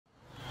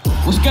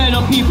What's going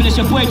on, people? It's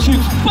your boy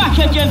Troops back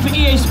again for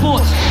EA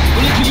Sports.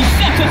 We're literally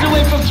seconds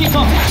away from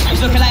kickoff.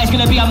 It's looking like it's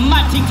going to be a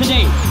mad thing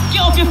today.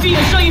 Get off your feet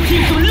and show your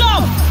team some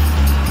love.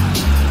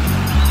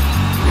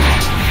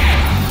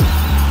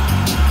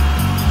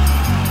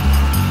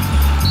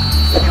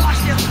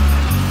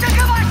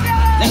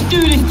 Let's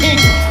do this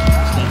thing.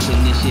 Stepped in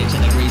this year,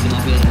 check the graze in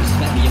my beard.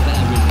 Respect me, you're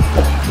better with me.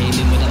 Came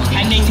in with them.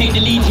 Can they take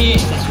the lead here?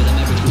 Success with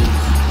Americans.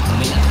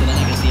 I'm in left with a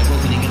legacy, a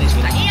broken English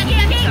with a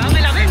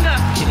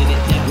killing it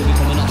dead, we'll be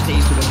coming off stage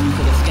to a group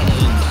of the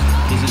skeletons.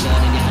 This is all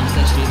in your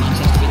ancestry,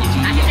 Manchester in your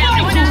genes. I'm telling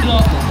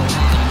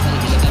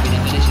you the very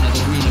definition of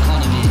the green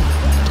economy.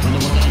 When there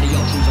wasn't any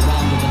options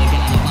around, we're gonna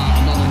get them out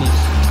anonymous.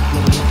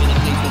 Blowing up in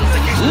a place with a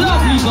thing.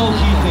 Lovely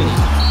goalkeeping.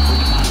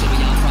 You can't say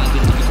we aren't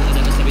private, but you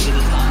could've never said we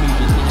didn't start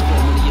movements. Man, I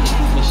throw money in the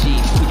food machine.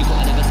 But you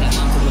could've never said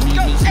man for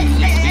amusements. We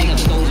never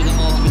goes in the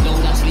mouth, we know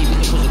that sleep is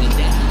the cousin of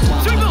death. So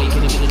I'm gonna make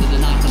it in the middle of the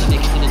night, and I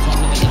make it to the top,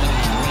 and I never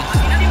can rest.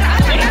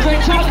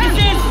 Great chance this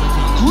is.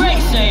 Great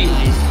save.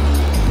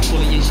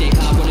 Fully in shape,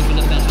 I'm running for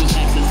the best with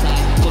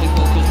exercise. Fully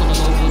focused on the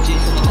local gym,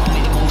 so I can't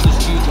make the most of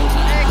studio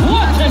time.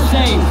 What a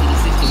save! The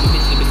system we're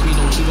missing between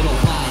 02 and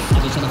 05. I've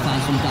been trying to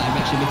find some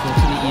direction before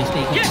Trinity and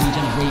State got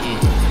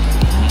regenerated.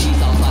 Now these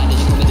outsiders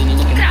are coming in and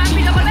looking at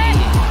me.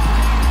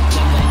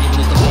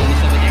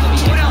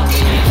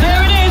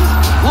 There it is!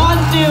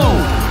 1-0.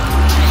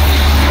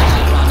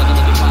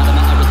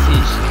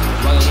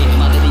 Royal name,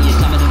 my lineage,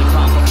 jamming in the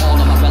crown for all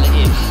of my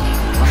relatives.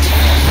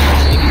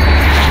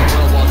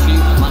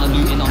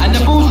 And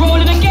the ball's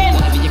rolling again.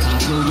 Whatever you can,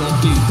 fill your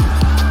food.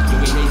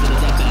 You'll be raised in the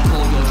dead, better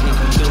pour your drink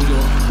and fill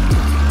your.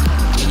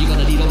 When you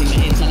gotta lead only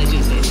with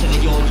intelligence instead of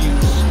your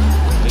use.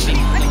 We think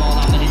them all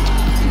happening,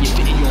 you're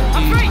fitting your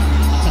food.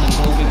 I tell them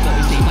go with what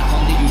we say back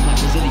on the use like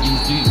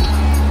Brazilians do.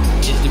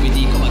 It's the way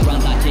my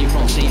granddad came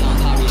from St. Anne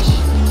Parish.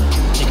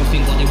 They can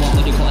think what they want,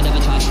 but they can't never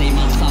try to say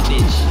man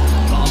savage.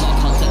 Got a lot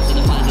of concepts and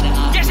the fans in the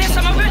art. Yes,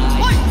 some of it.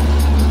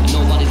 And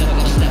nobody's ever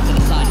gonna step to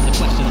the side, it's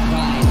a question of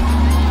pride.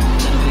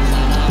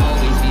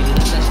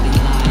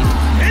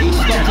 He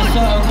stopped a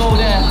certain goal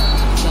there.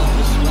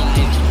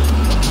 Self-prescribed.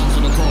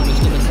 Cancel the call with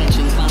still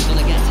attention. Fans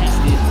gonna get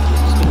tested.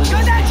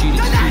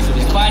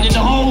 They're finding the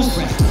holes.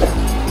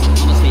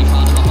 I'ma stay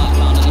proud of my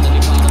background. I'm gonna be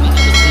proud of my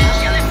heritage.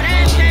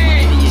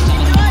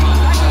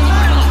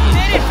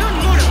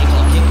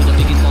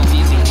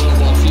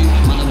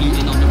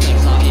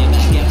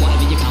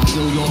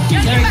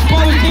 They're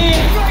exposed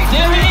here.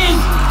 There it is.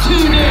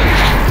 2-0.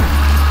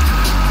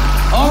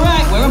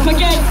 Alright, we're up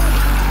again.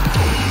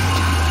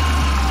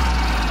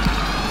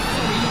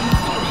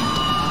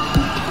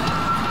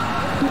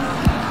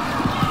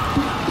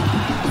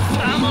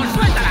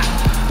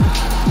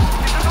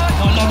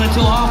 Not long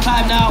until half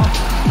time now.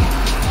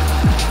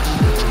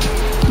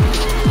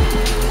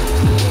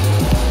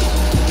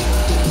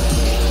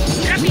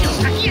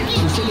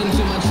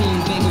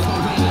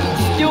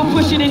 Still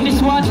pushing in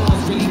this one.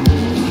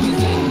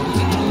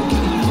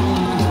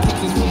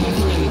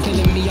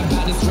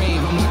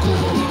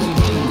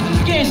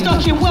 Getting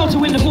stuck in well to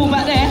win the ball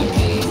back there.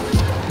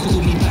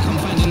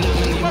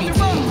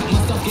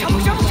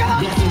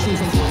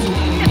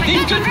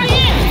 This could be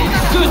it.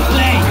 Good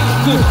play.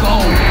 Good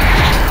goal.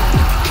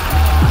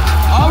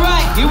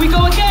 Alright, here we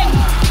go again.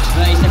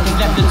 30 seconds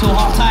left until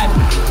half time.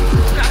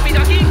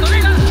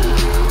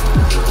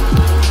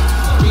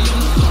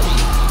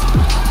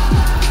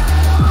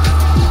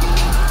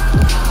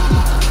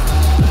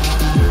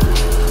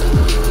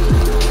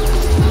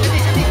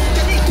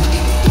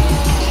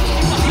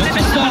 Look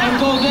at certain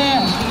goal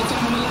there.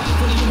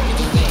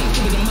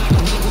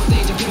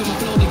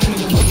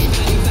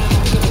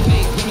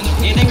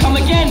 Here they come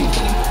again.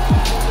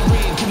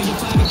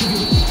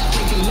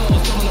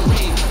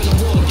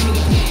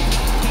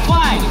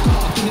 5,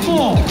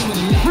 4,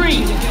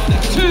 3,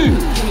 2,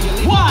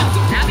 1.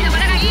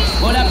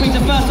 Well, that brings the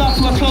first half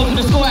to a close with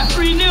the score at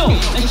 3-0.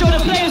 Let's show the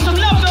players some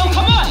love though,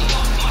 come on.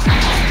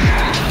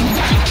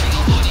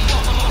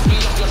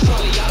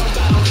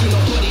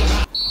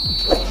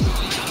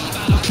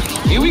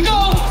 Here we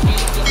go.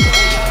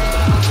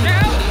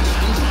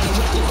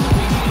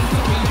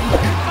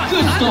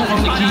 Good stop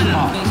from the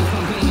keeper.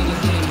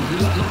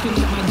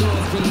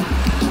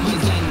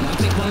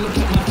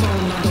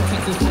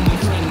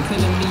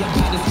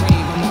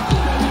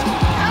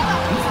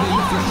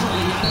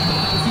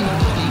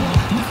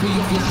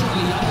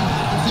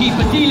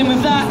 Keeper dealing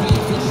with that.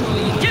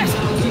 Yes.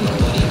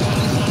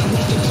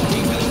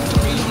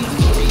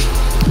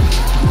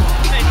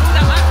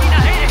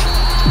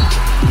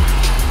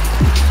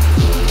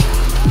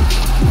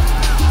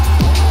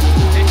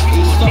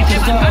 He stopped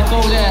his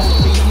goal there.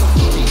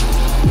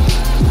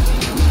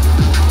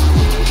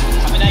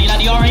 Coming at you like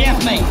the RAF,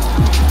 mate.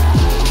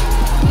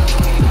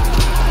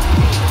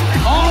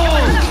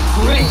 Oh,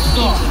 great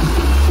stop.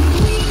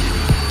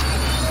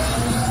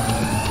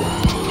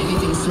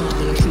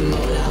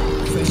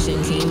 Fresh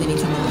and clean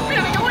anytime I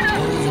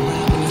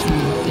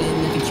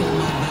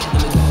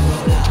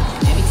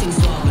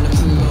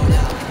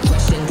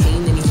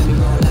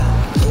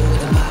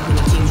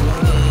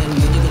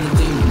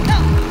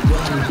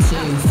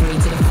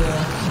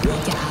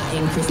walk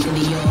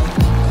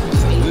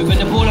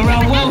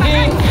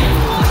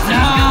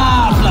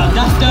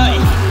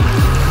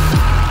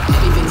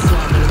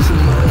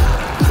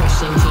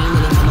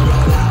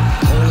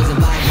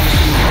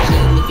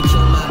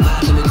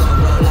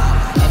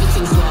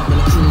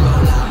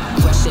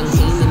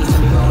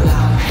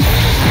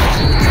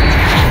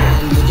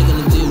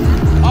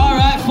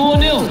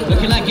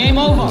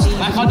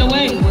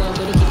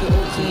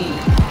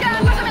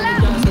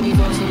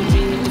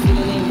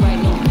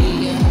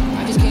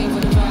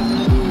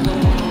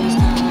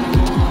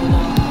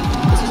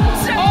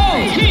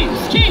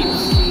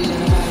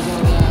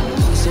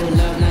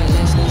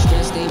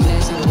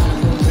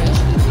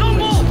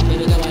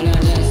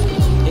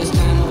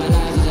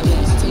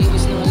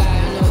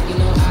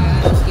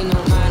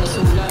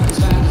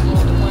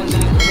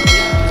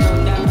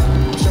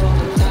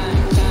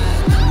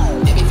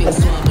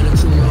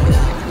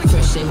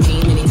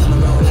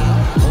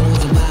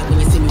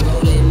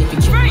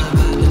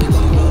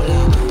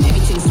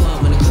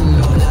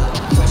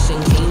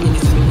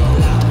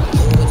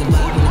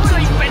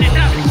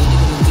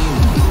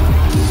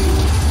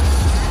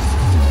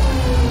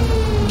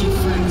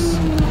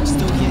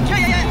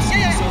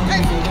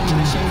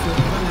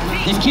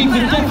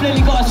Goalkeeper's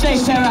definitely got a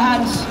safe pair of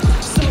hands.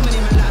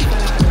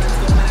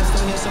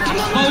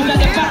 Goes at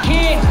the back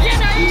here.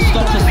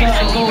 Stops a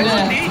certain goal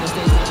there.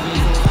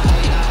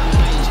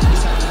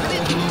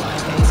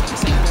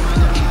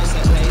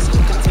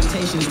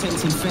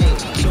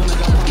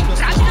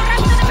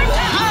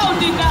 How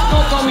did that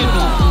not go in,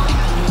 blood?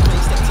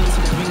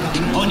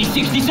 Only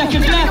 60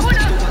 seconds left.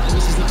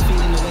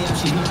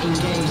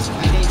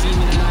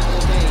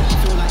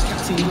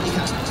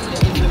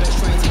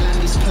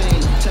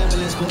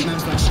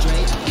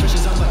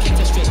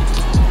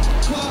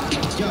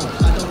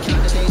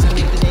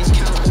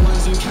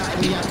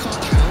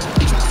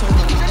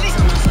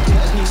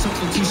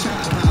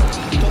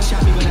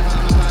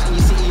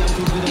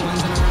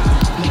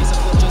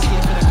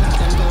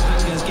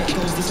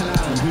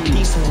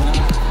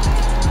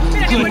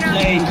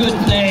 Good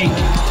play.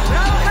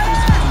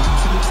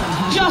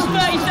 Just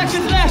 30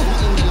 seconds left.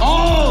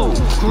 Oh,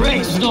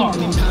 great stop.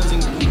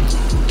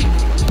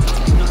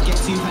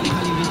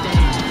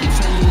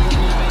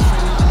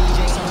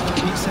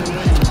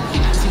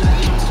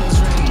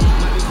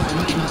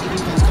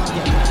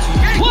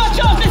 Watch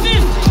out, this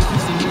is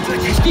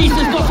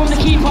decent stop from the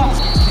keeper.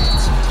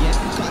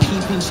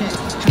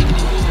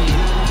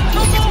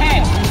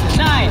 10,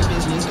 9,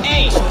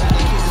 8,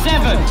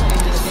 7,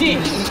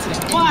 6,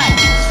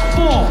 5,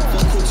 4,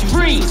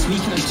 3,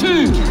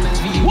 2,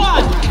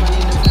 1.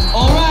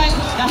 Alright,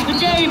 that's the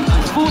game.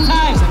 It's full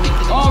time.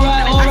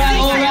 Alright.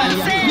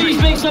 Please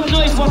make some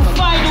noise one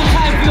final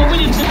time for your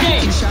winnings today.